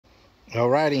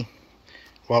Alrighty,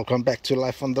 welcome back to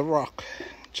Life on the Rock.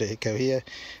 Jacob here,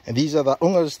 and these are the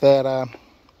ugas that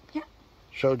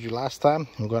showed you last time.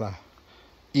 I'm gonna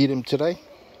eat them today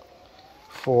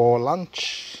for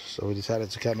lunch, so we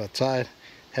decided to come outside,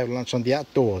 have lunch on the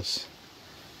outdoors.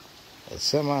 That's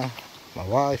Sema, my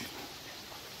wife,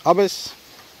 Abbas.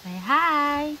 Say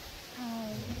hi.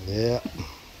 Yeah.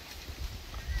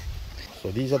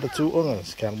 So these are the two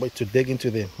ugas. Can't wait to dig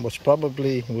into them. Most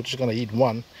probably we're just gonna eat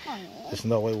one. There's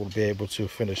no way we'll be able to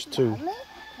finish two,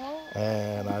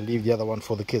 and I'll leave the other one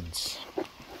for the kids.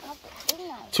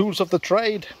 Tools of the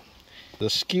trade: the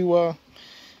skewer,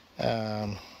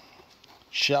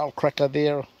 shell cracker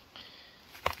there,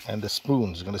 and the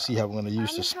spoons. Gonna see how we're gonna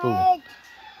use the spoon.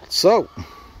 So,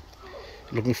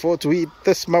 looking forward to eat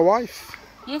this, my wife.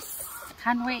 Yes,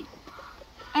 can't wait.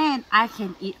 And I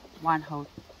can eat one whole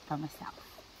for myself.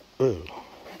 Oh,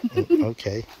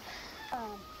 okay.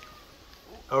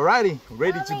 Alrighty,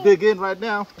 ready to dig in right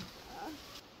now.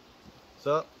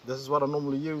 So, this is what I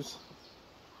normally use.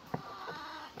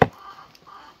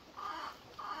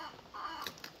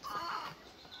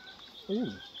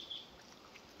 Ooh,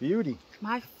 beauty.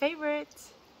 My favorite.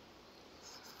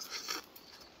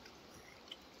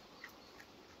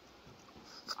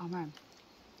 Oh man.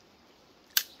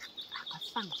 That's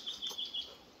fun.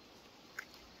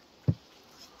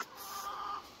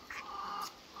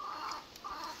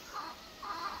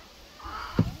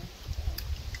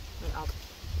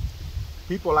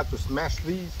 People like to smash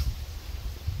these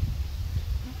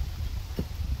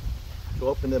to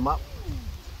open them up.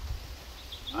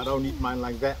 I don't eat mine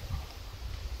like that.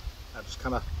 I just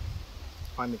kind of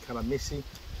find it kind of messy.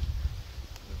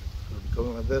 It'll be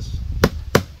going like this.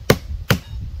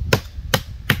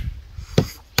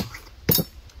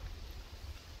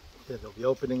 Then they'll be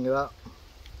opening it up.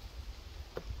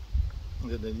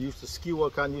 And then they use the skewer,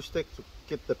 can't use stick to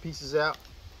get the pieces out.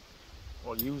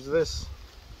 Or use this.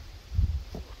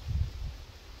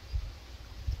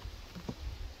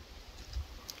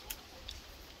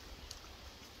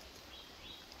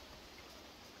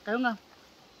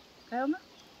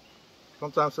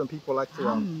 Sometimes some people like to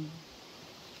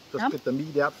just get the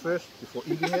meat out first before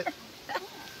eating it.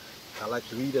 I like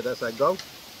to eat it as I go.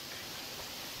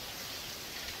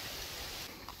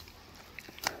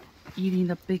 Eating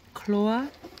the big claw.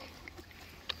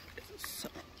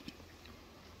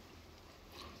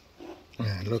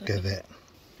 Yeah, look at that.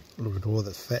 Look at all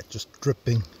the fat just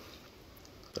dripping.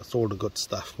 That's all the good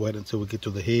stuff. Wait until we get to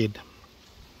the head.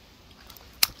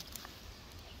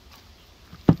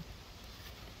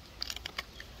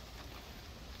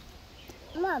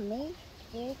 Mommy,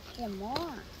 there's some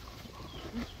more.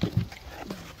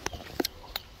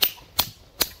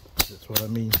 That's what I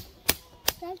mean.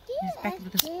 He's back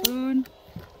with a spoon.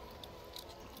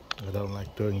 I don't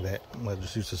like doing that. I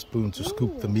just use a spoon to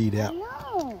scoop the meat out.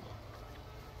 No.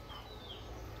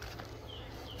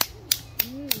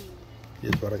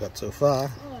 Here's what I got so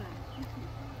far.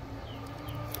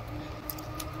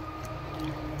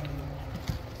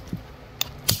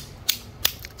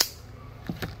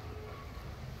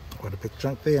 Quite a big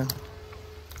chunk there.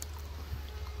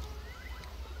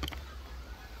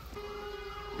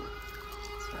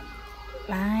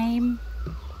 Lime.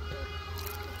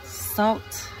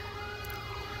 Salt.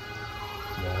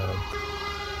 Wow.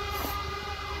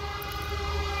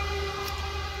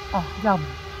 Oh, yum.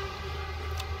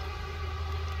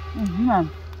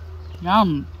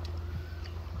 Yum.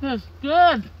 It's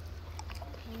good.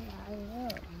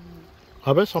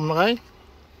 Abbas, om nog één?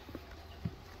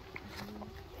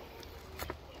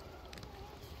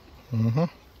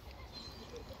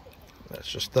 That's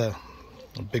just a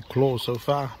big claw so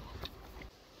far.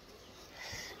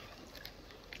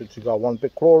 Since you got one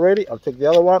big claw ready, I'll take the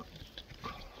other one.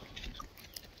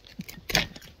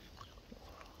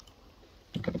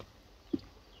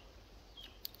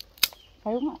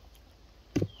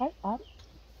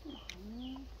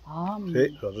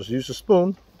 Okay, so I'll just use a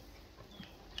spoon.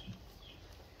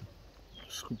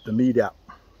 Scoop the meat out.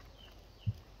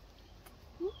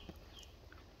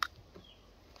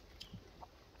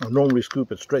 I normally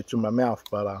scoop it straight to my mouth,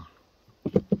 but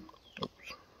oops.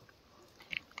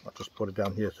 I'll just put it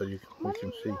down here so you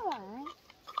can see.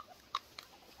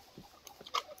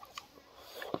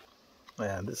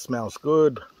 Man, this smells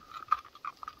good.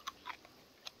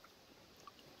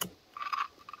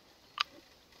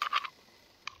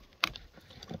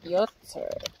 Your turn.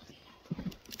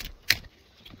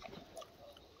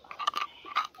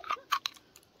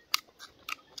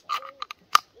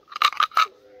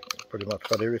 Pretty much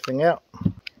got everything out.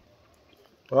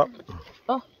 Oh.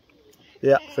 Oh.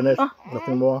 Yeah, finished. Oh.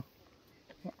 Nothing more.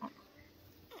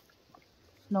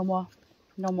 No more.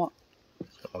 No more.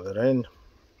 On that end.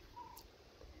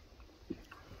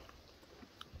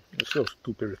 You can still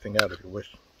scoop everything out if you wish.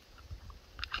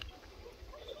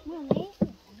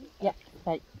 Yeah,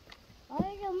 right.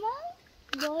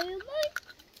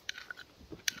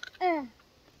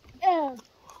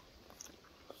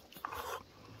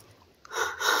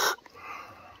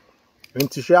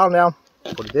 Into shell now.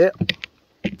 Put it there.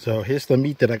 So here's the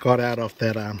meat that I got out of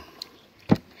that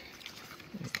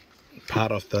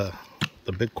part of the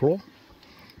big crawl.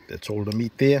 That's all the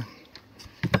meat there.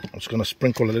 I'm just going to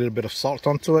sprinkle a little bit of salt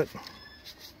onto it.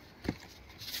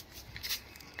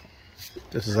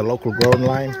 This is a local grown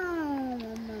lime.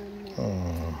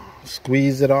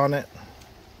 Squeeze it on it.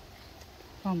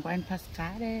 From Grandpa's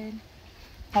garden.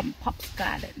 From Pop's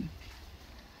garden.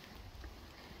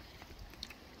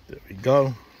 There we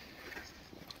go.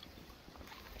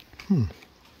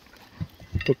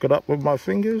 Hook it up with my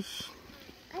fingers.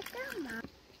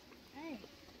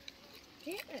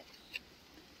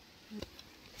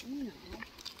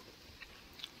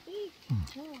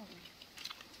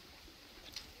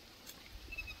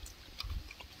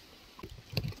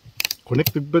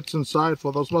 Connective bits inside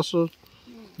for those muscles.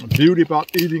 The beauty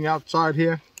about eating outside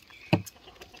here, you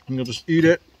can just eat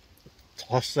it,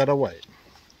 toss that away.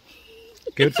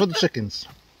 Good for the chickens.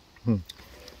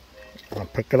 I'll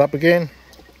pick it up again.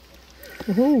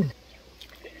 Woohoo!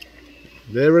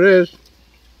 There it is.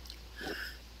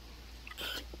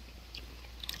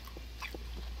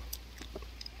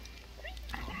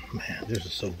 Man, this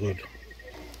is so good.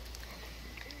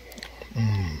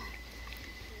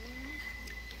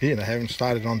 Yeah, I haven't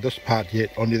started on this part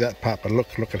yet, only that part, but look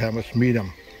at how much meat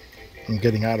I'm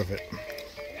getting out of it.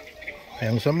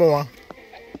 And some more.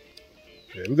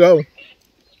 There we go. Here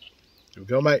we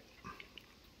go, mate.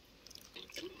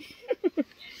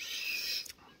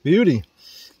 Beauty.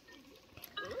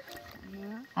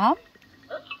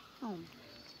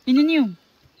 In the new.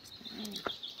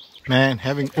 Man,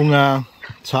 having unga,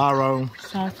 taro,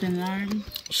 salt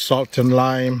and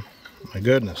lime. My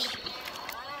goodness.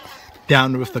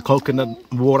 Down with the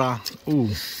coconut water. Ooh,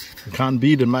 you can't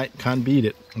beat it, mate. Can't beat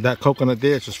it. That coconut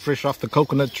there is just fresh off the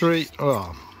coconut tree.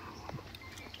 Oh,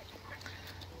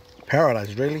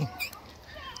 paradise, really.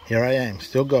 Here I am,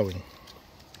 still going.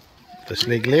 This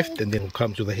leg left, and then we'll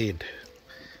come to the head.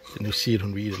 And you see it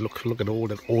when we eat it. Look at all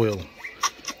that oil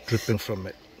dripping from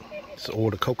it. It's all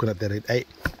the coconut that it ate.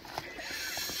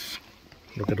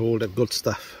 Look at all that good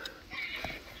stuff.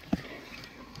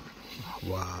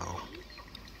 Wow.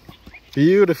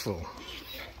 Beautiful.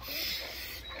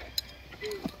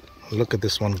 Look at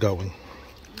this one going.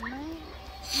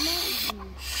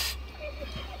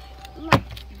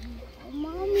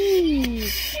 Mommy.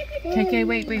 Okay,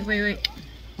 wait. I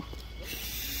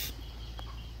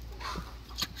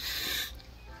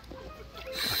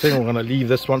think we're gonna leave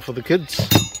this one for the kids.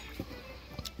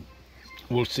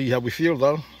 We'll see how we feel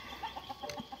though.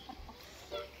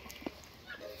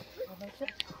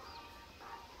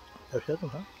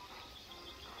 Huh?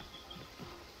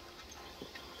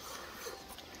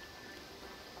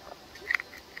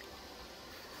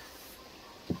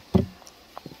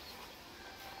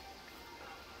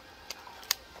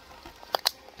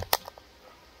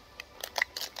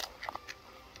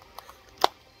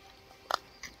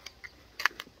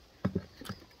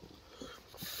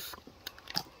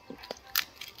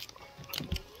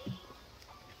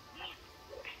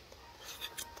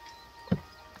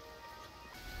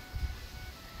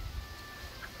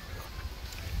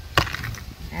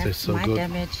 That's so my good.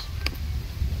 damage.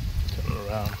 Turn it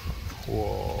around.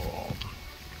 Whoa.